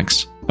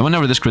attacks. And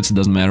whenever this crits, it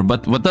doesn't matter.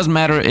 But what does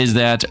matter is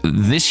that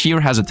this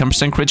here has a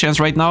 10% crit chance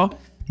right now,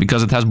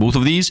 because it has both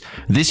of these.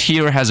 This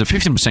here has a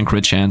 15%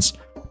 crit chance,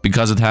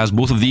 because it has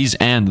both of these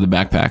and the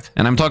backpack.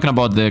 And I'm talking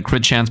about the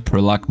crit chance per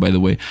luck, by the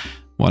way.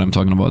 What I'm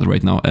talking about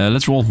right now.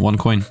 Let's roll 1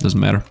 coin. Doesn't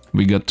matter.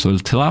 We got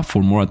Tilla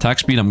for more attack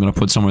speed. I'm gonna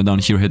put somewhere down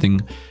here hitting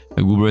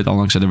a Goobert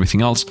alongside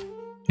everything else.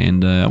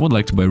 And I would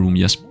like to buy room,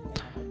 yes.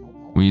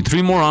 We need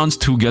 3 more rounds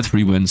to get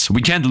 3 wins.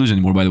 We can't lose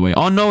anymore, by the way.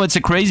 Oh no, it's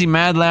a crazy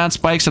Mad Lad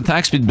Spikes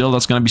attack speed build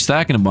that's gonna be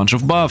stacking a bunch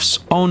of buffs.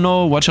 Oh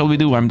no, what shall we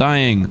do? I'm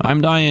dying. I'm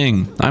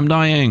dying. I'm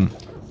dying.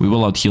 We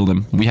will out-heal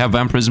them. We have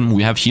vampirism,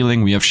 we have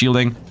healing, we have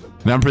shielding.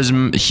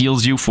 Vampirism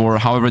heals you for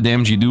however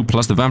damage you do,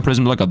 plus the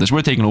Vampirism. Look at this.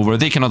 We're taking over.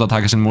 They cannot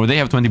attack us anymore. They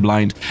have 20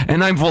 blind.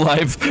 And I'm full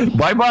life.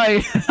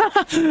 Bye-bye.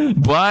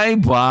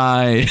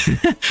 Bye-bye.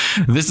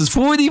 This is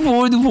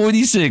 44 to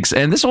 46.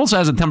 And this also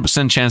has a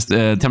 10% chance,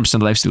 10%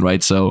 lifesteal,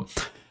 right? So,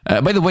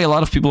 by the way, a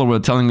lot of people were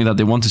telling me that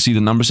they want to see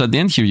the numbers at the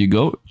end. Here you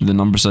go. The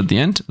numbers at the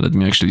end. Let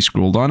me actually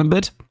scroll down a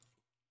bit.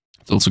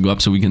 Let's also go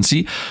up so we can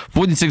see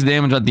 46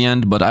 damage at the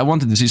end, but I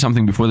wanted to see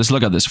something before this.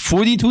 Look at this.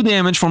 42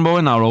 damage from bow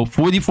and arrow,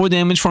 44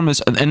 damage from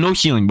this, and no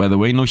healing, by the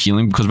way, no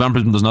healing, because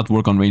Vampirism does not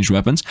work on ranged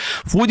weapons.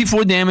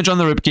 44 damage on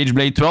the Ribcage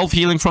Blade, 12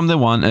 healing from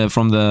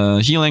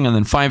the healing, and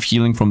then 5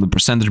 healing from the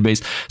percentage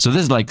base. So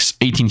this is like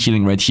 18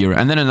 healing right here,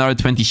 and then another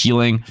 20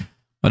 healing.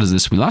 What is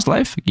this? We lost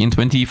life? Gain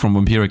 20 from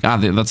Vampiric. Ah,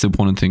 that's the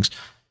opponent things.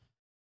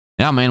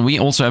 Yeah, man, we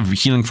also have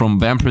healing from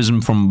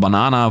Vampirism, from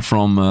Banana,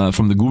 from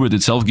the Goobert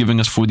itself, giving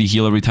us 40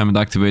 heal every time it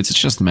activates. It's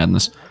just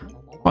madness.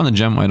 On the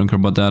gem, I don't care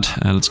about that.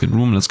 Let's get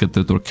room, let's get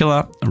the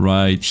Torquilla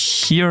right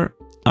here,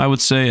 I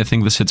would say. I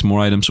think this hits more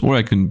items, or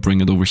I can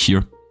bring it over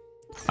here.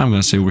 I'm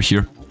gonna say over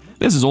here.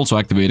 This is also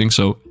activating,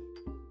 so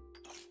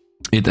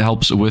it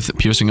helps with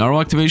Piercing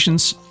Arrow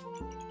activations.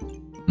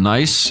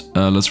 Nice,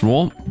 let's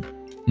roll.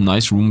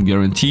 Nice, room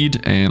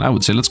guaranteed, and I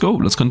would say let's go,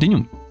 let's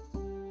continue.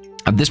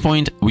 At this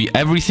point,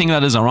 everything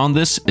that is around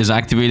this is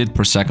activated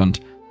per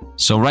second.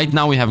 So right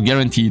now we have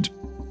guaranteed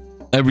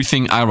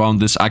everything around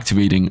this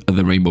activating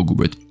the Rainbow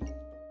Goobert.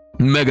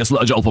 Mega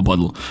Sludge Alpha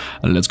Puddle.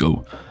 Let's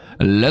go.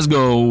 Let's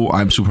go.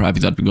 I'm super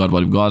happy that we got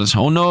what we got.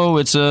 Oh no,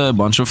 it's a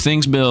bunch of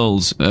things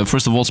built.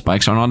 First of all,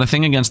 spikes are not a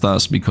thing against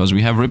us because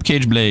we have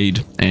Ribcage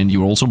Blade. And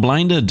you're also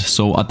blinded.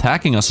 So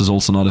attacking us is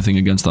also not a thing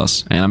against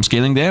us. And I'm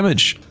scaling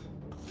damage.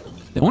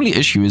 The only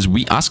issue is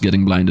us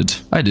getting blinded.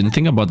 I didn't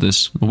think about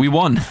this. We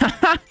won.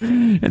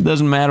 It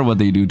doesn't matter what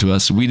they do to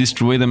us. We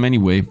destroy them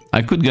anyway.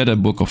 I could get a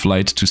Book of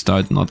Light to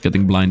start not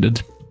getting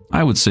blinded.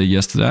 I would say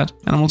yes to that.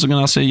 And I'm also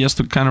gonna say yes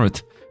to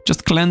Carrot.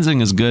 Just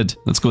cleansing is good.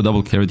 Let's go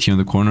double Carrot here in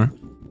the corner.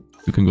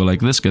 You can go like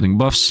this, getting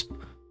buffs.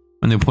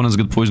 When the opponents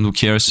get poisoned, who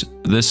cares?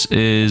 This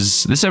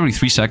is every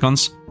 3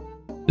 seconds.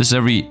 This is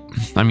every...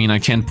 I mean, I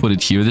can't put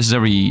it here. This is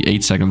every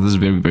 8 seconds. This is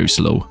very, very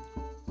slow.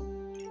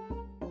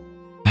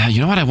 You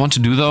know what I want to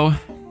do though?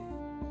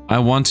 I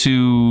want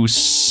to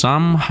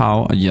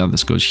somehow... yeah,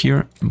 this goes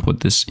here and put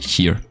this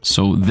here.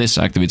 So this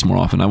activates more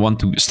often. I want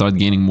to start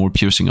gaining more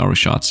piercing arrow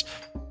shots.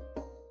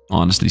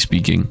 Honestly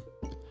speaking.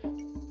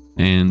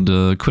 And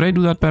could I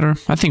do that better?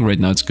 I think right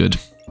now it's good.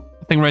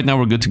 I think right now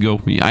we're good to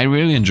go. I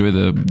really enjoy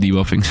the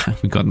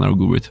debuffing we got in our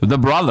Goobert. The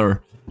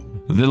brother!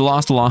 The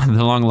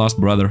long lost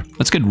brother.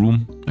 Let's get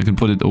room. I can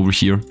put it over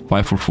here.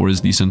 544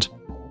 is decent.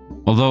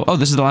 Although, oh,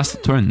 this is the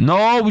last turn.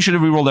 No, we should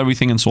have rerolled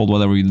everything and sold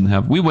whatever we didn't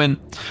have. We win.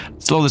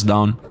 Slow this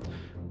down.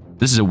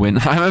 This is a win.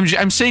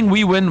 I'm saying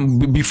we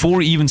win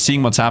before even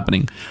seeing what's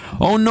happening.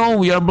 Oh no,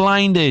 we are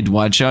blinded.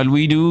 What shall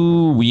we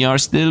do? We are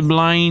still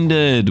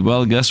blinded.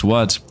 Well, guess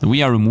what?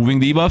 We are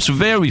removing debuffs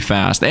very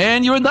fast.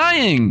 And you're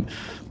dying.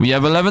 We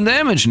have 11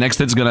 damage. Next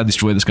hit's gonna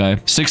destroy this guy.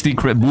 60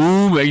 crit.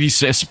 Boom,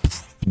 86.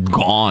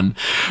 Gone.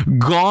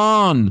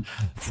 Gone.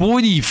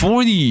 40,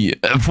 42.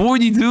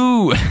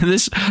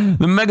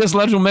 The Mega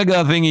Sludge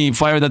Omega thingy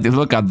fired at the...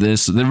 Look at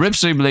this. The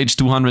Ripsaw Blade's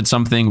 200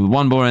 something. With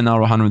one bow and arrow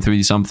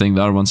 130 something.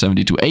 The other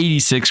 172.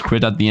 86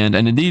 crit at the end.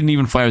 And it didn't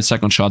even fire a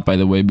second shot, by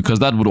the way, because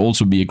that would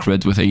also be a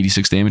crit with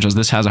 86 damage, as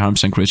this has a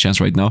 100% crit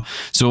chance right now.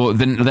 So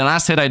the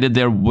last hit I did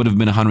there would have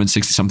been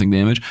 160 something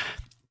damage.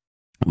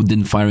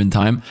 Didn't fire in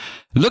time.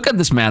 Look at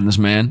this madness,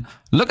 man.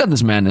 Look at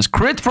this madness.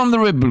 Crit from the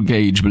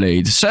Ribcage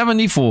Blade.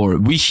 74.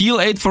 We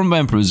heal 8 from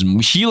Vampirism.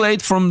 We heal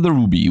 8 from the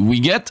Ruby.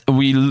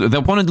 The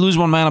opponent lose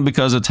 1 mana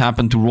because it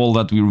happened to roll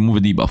that we remove a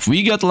debuff.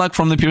 We get luck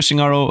from the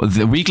Piercing Arrow.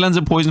 We cleanse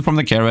a poison from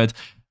the Carrot.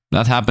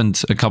 That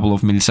happened a couple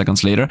of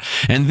milliseconds later.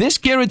 And this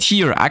Carrot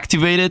here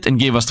activated and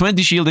gave us 20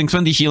 shielding,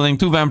 20 healing,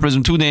 2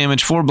 vampirism, 2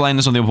 damage, 4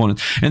 blindness on the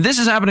opponent. And this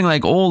is happening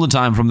like all the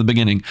time from the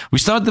beginning. We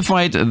start the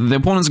fight, the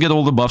opponents get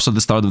all the buffs at the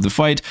start of the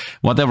fight,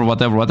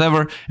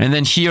 whatever. And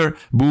then here,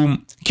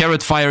 boom,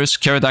 Carrot fires,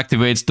 Carrot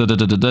activates,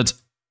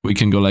 We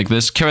can go like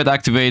this. Carrot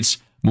activates,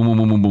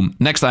 boom.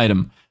 Next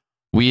item.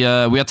 We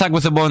attack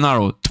with a bow and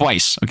arrow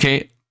twice,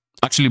 okay?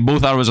 Actually,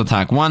 both arrows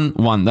attack.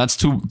 1. That's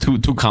two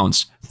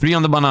counts. 3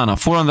 on the banana,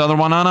 4 on the other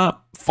banana,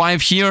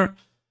 5 here,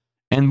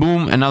 and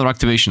boom, another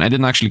activation. I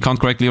didn't actually count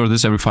correctly, or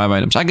this every 5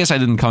 items. I guess I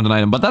didn't count an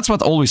item, but that's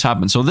what always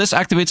happens. So this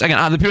activates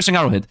again. The piercing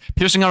arrow hit.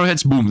 Piercing arrow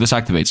hits, boom, this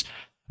activates.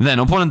 Then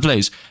opponent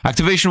plays.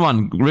 Activation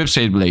 1,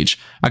 Ripsaw Blade.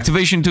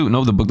 Activation 2,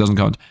 no, the book doesn't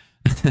count.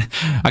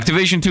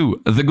 Activation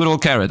 2, the good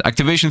old Carrot.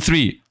 Activation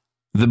 3,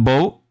 the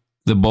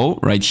bow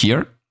right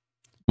here,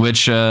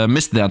 which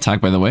missed the attack,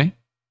 by the way.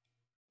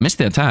 Missed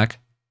the attack.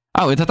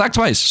 Oh, it attacked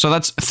twice, so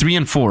that's 3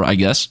 and 4, I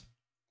guess.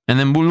 And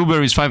then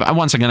Blueberry's 5.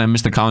 Once again, I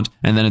missed the count,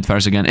 and then it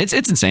fires again. It's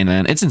insane,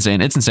 man. It's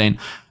insane.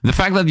 The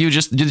fact that you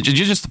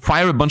just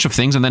fire a bunch of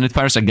things, and then it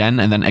fires again,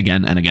 and then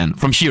again, and again.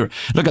 From here,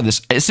 look at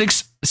this.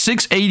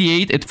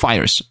 688, it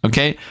fires,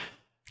 okay?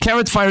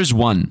 Carrot fires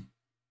 1.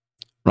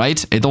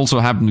 right? It also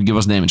happened to give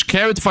us damage.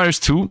 Carrot fires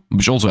 2,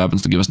 which also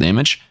happens to give us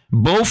damage.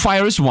 Bow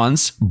fires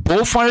once.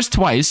 Bow fires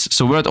twice.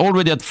 So we're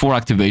already at 4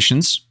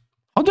 activations.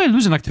 How do I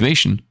lose an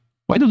activation?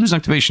 Why do I lose an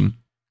activation?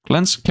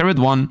 Cleanse, carrot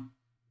 1,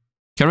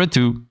 carrot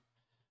 2,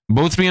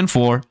 bow 3 and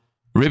 4,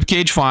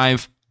 ribcage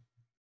 5,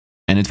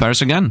 and it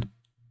fires again.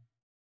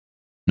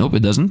 Nope,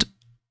 it doesn't.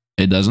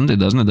 It doesn't.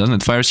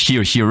 It fires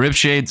here,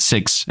 ribshade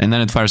 6, and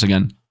then it fires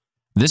again.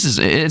 It's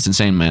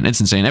insane, man.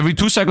 It's insane. Every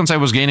 2 seconds I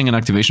was gaining an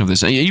activation of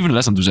this. Even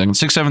less than 2 seconds.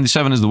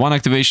 677 is the one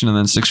activation, and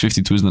then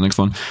 652 is the next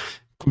one.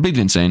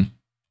 Completely insane.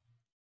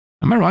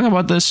 Am I wrong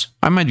about this?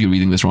 I might be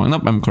reading this wrong.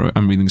 Nope,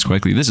 I'm reading this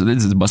correctly. This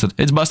is busted.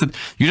 It's busted.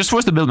 You just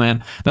force the build,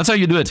 man. That's how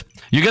you do it.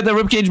 You get the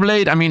ribcage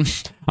blade. I mean,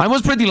 I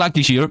was pretty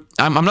lucky here.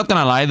 I'm not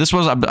gonna lie. This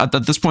was,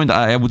 at this point,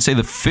 I would say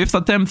the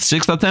 5th attempt,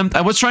 6th attempt.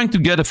 I was trying to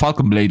get a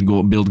Falcon Blade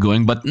build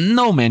going, but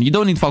no, man. You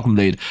don't need Falcon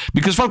Blade.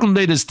 Because Falcon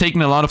Blade is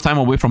taking a lot of time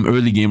away from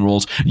early game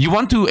rolls.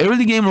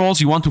 Early game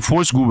rolls, you want to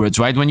force Gooberts,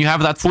 right? When you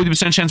have that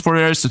 40% chance for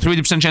errors, to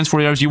 30% chance for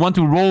errors, you want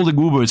to roll the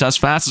Gooberts as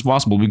fast as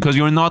possible because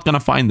you're not gonna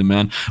find them,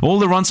 man. All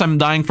the runs I'm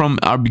dying from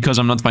are because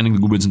I'm not finding the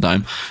Gooberts in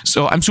time.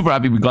 So I'm super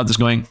happy we got this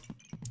going.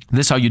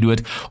 This is how you do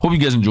it. Hope you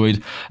guys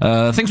enjoyed.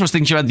 Thanks for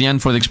sticking here at the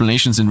end for the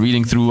explanations and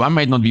reading through. I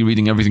might not be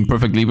reading everything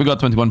perfectly. We got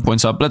 21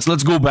 points up.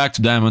 Let's go back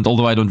to Diamond,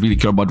 although I don't really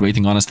care about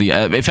rating, honestly.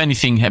 If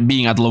anything,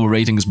 being at lower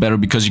rating is better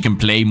because you can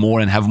play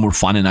more and have more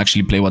fun and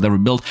actually play whatever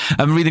build.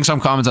 I'm reading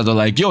some comments that are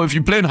like, yo, if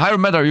you play in higher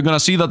meta, you're gonna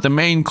see that the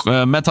main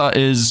meta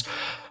is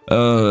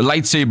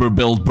lightsaber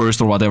build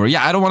burst or whatever.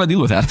 Yeah, I don't want to deal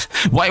with that.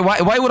 Why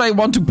would I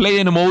want to play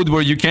in a mode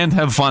where you can't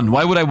have fun?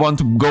 Why would I want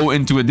to go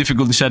into a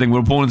difficulty setting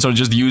where opponents are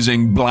just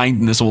using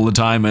blindness all the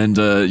time and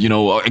you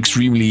know,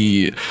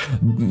 extremely,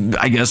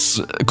 I guess,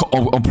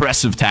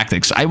 oppressive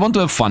tactics? I want to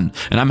have fun,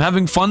 and I'm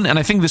having fun, and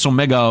I think this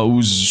Omega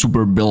who's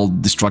super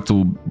build,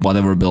 destructo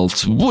whatever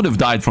build would have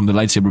died from the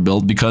lightsaber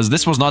build because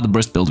this was not the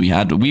burst build we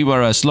had. We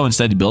were a slow and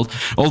steady build,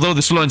 although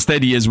the slow and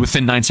steady is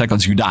within 9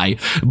 seconds you die,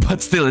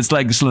 but still it's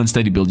like a slow and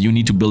steady build. You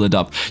need to build it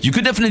up. You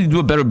could definitely do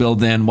a better build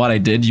than what I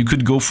did. You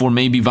could go for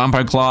maybe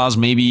vampire claws,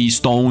 maybe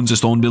stones. A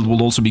stone build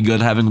will also be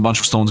good. Having a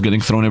bunch of stones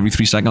getting thrown every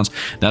 3 seconds,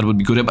 that would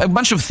be good. A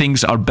bunch of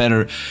things are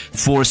better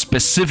for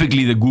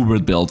specifically the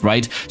Goobert build,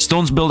 right?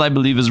 Stones build I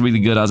believe is really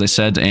good, as I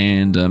said,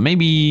 and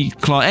maybe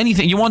claw,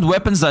 anything. You want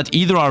weapons that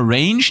either are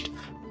ranged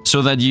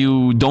so that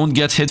you don't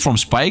get hit from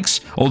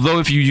spikes, although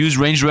if you use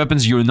ranged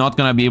weapons you're not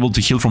gonna be able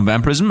to heal from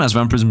vampirism, as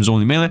vampirism is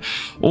only melee.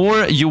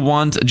 Or you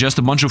want just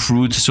a bunch of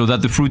fruit so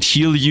that the fruit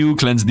heal you,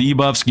 cleanse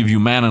debuffs, give you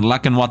mana and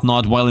luck and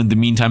whatnot, while in the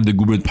meantime the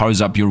Goobert powers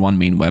up your one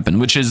main weapon,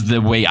 which is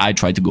the way I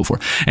try to go for.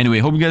 Anyway,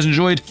 hope you guys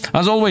enjoyed.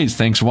 As always,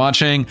 thanks for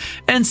watching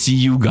and see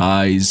you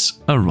guys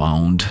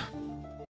around.